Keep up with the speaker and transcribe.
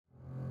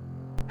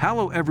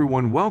Hello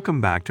everyone,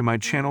 welcome back to my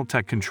channel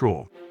Tech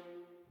Control.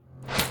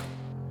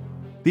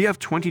 The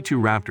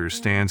F-22 Raptor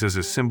stands as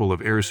a symbol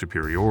of air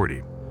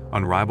superiority,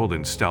 unrivaled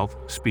in stealth,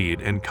 speed,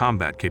 and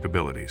combat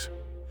capabilities.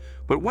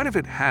 But what if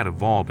it had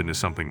evolved into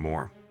something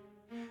more?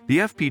 The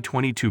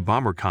FB-22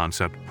 bomber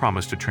concept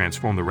promised to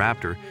transform the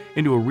Raptor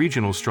into a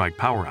regional strike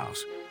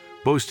powerhouse,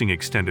 boasting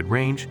extended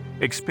range,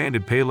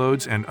 expanded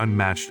payloads, and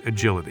unmatched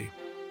agility.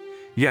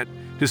 Yet,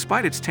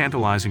 despite its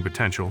tantalizing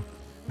potential,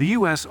 the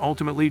U.S.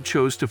 ultimately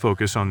chose to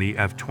focus on the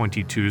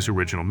F-22's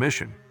original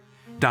mission,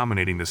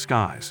 dominating the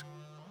skies.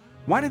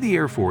 Why did the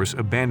Air Force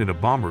abandon a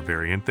bomber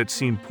variant that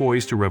seemed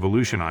poised to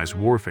revolutionize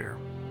warfare?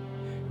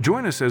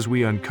 Join us as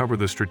we uncover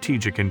the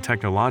strategic and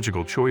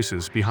technological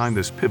choices behind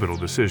this pivotal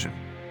decision.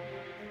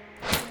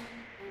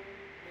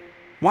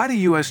 Why did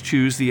the U.S.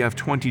 choose the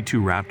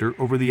F-22 Raptor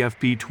over the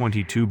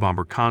FB-22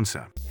 bomber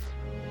concept?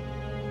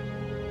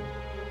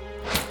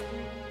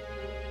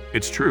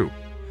 It's true.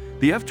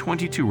 The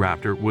F-22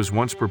 Raptor was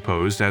once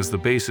proposed as the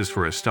basis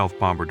for a stealth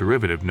bomber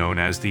derivative known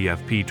as the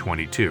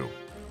FB-22.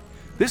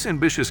 This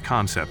ambitious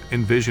concept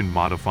envisioned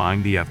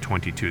modifying the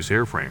F-22's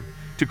airframe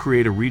to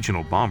create a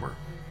regional bomber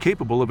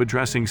capable of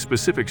addressing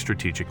specific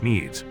strategic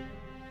needs.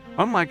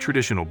 Unlike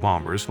traditional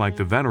bombers like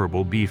the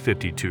venerable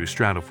B-52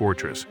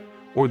 Stratofortress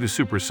or the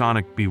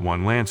supersonic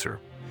B-1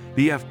 Lancer,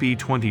 the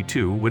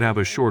FB-22 would have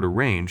a shorter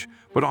range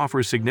but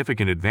offer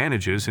significant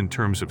advantages in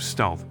terms of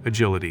stealth,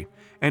 agility,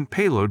 and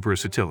payload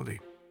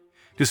versatility.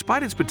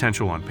 Despite its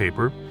potential on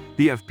paper,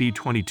 the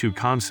FB-22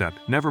 concept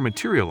never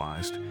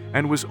materialized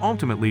and was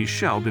ultimately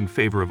shelved in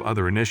favor of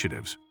other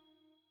initiatives.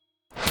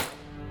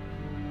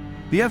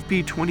 The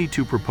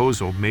FB-22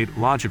 proposal made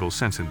logical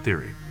sense in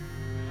theory.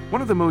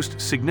 One of the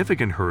most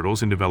significant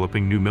hurdles in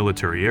developing new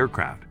military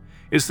aircraft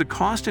is the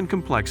cost and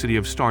complexity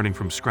of starting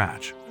from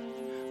scratch.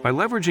 By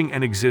leveraging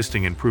an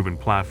existing and proven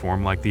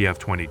platform like the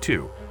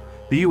F-22,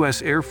 the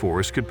U.S. Air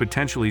Force could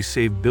potentially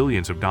save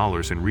billions of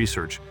dollars in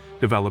research,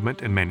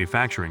 development, and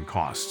manufacturing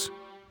costs.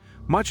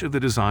 Much of the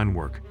design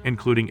work,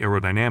 including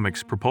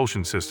aerodynamics,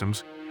 propulsion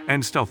systems,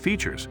 and stealth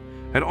features,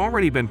 had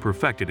already been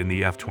perfected in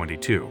the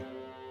F-22.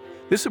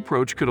 This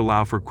approach could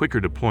allow for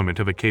quicker deployment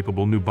of a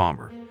capable new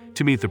bomber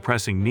to meet the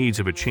pressing needs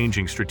of a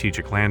changing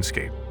strategic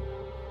landscape.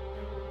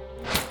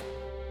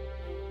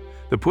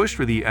 The push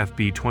for the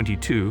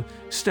FB-22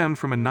 stemmed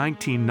from a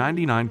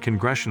 1999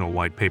 congressional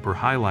white paper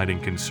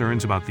highlighting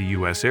concerns about the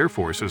U.S. Air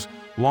Force's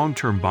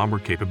long-term bomber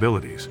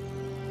capabilities.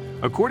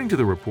 According to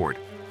the report,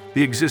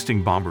 the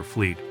existing bomber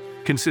fleet,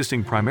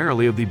 consisting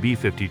primarily of the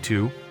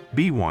B-52,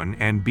 B-1,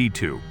 and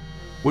B-2,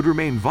 would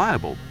remain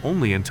viable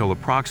only until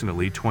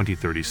approximately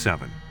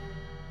 2037.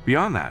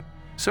 Beyond that,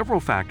 several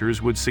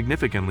factors would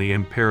significantly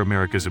impair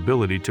America's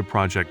ability to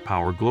project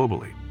power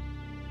globally.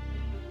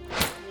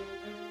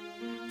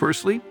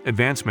 Firstly,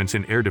 advancements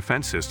in air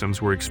defense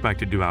systems were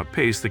expected to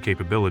outpace the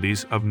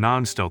capabilities of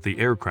non-stealthy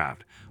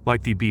aircraft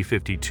like the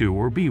B-52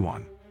 or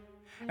B-1.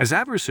 As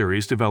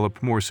adversaries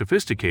developed more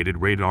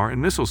sophisticated radar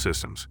and missile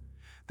systems,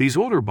 these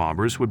older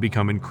bombers would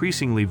become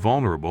increasingly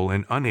vulnerable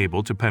and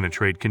unable to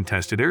penetrate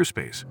contested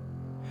airspace.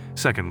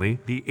 Secondly,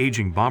 the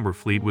aging bomber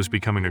fleet was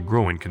becoming a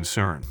growing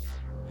concern.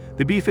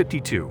 The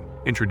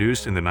B-52,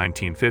 introduced in the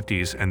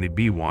 1950s, and the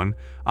B-1,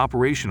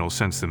 operational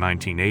since the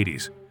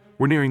 1980s,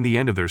 were nearing the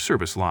end of their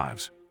service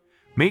lives.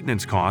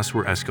 Maintenance costs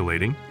were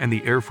escalating, and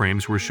the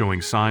airframes were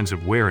showing signs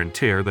of wear and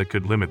tear that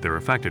could limit their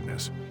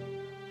effectiveness.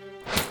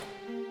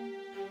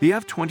 The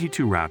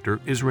F-22 Raptor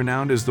is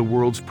renowned as the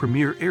world's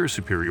premier air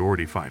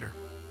superiority fighter.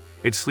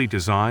 Its sleek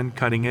design,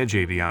 cutting-edge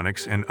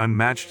avionics, and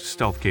unmatched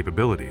stealth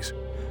capabilities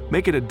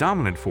make it a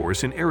dominant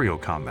force in aerial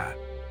combat.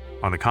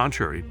 On the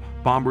contrary,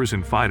 bombers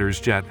and fighters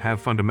jet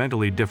have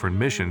fundamentally different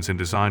missions and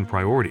design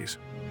priorities,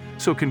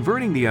 so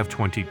converting the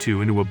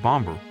F-22 into a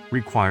bomber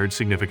required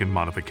significant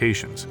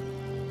modifications.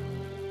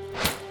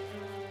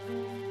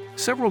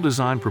 Several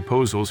design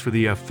proposals for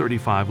the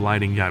F-35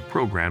 Lighting Yacht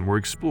program were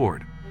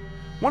explored.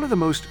 One of the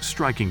most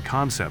striking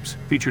concepts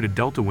featured a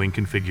delta wing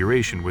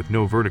configuration with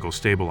no vertical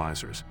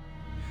stabilizers.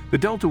 The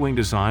delta wing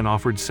design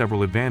offered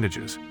several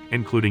advantages,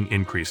 including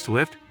increased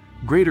lift,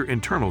 greater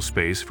internal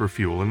space for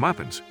fuel and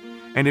weapons,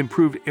 and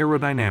improved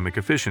aerodynamic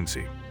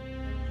efficiency.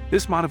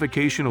 This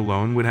modification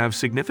alone would have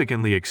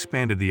significantly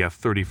expanded the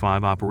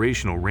F-35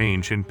 operational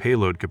range and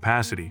payload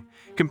capacity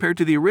compared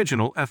to the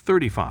original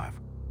F-35.